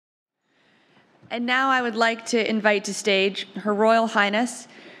And now I would like to invite to stage Her Royal Highness,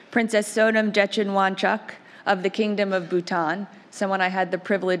 Princess Sonam Jechinwanchuk of the Kingdom of Bhutan, someone I had the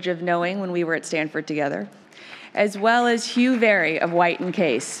privilege of knowing when we were at Stanford together, as well as Hugh Very of White &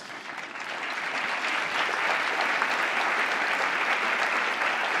 Case.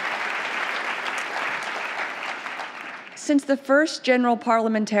 Since the first general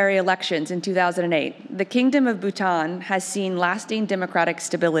parliamentary elections in 2008, the Kingdom of Bhutan has seen lasting democratic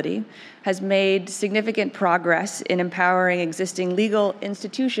stability, has made significant progress in empowering existing legal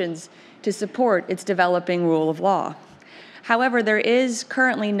institutions to support its developing rule of law. However, there is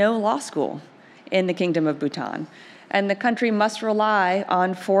currently no law school in the Kingdom of Bhutan, and the country must rely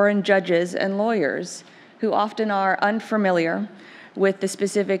on foreign judges and lawyers who often are unfamiliar with the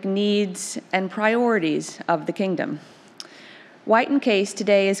specific needs and priorities of the kingdom. White & Case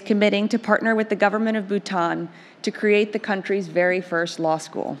today is committing to partner with the government of Bhutan to create the country's very first law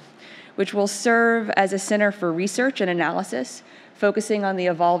school, which will serve as a center for research and analysis, focusing on the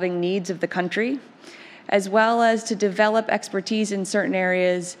evolving needs of the country, as well as to develop expertise in certain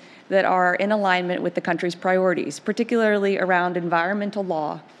areas that are in alignment with the country's priorities, particularly around environmental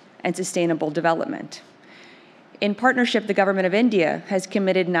law and sustainable development. In partnership, the government of India has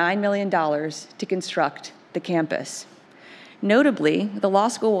committed $9 million to construct the campus. Notably, the law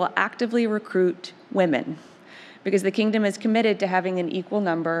school will actively recruit women because the kingdom is committed to having an equal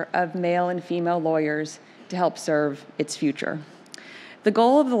number of male and female lawyers to help serve its future. The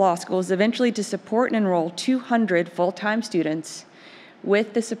goal of the law school is eventually to support and enroll 200 full-time students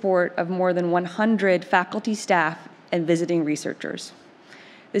with the support of more than 100 faculty, staff, and visiting researchers.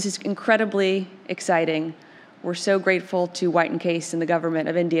 This is incredibly exciting. We're so grateful to White & Case and the government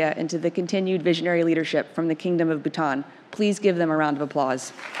of India and to the continued visionary leadership from the Kingdom of Bhutan. Please give them a round of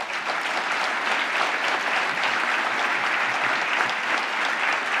applause.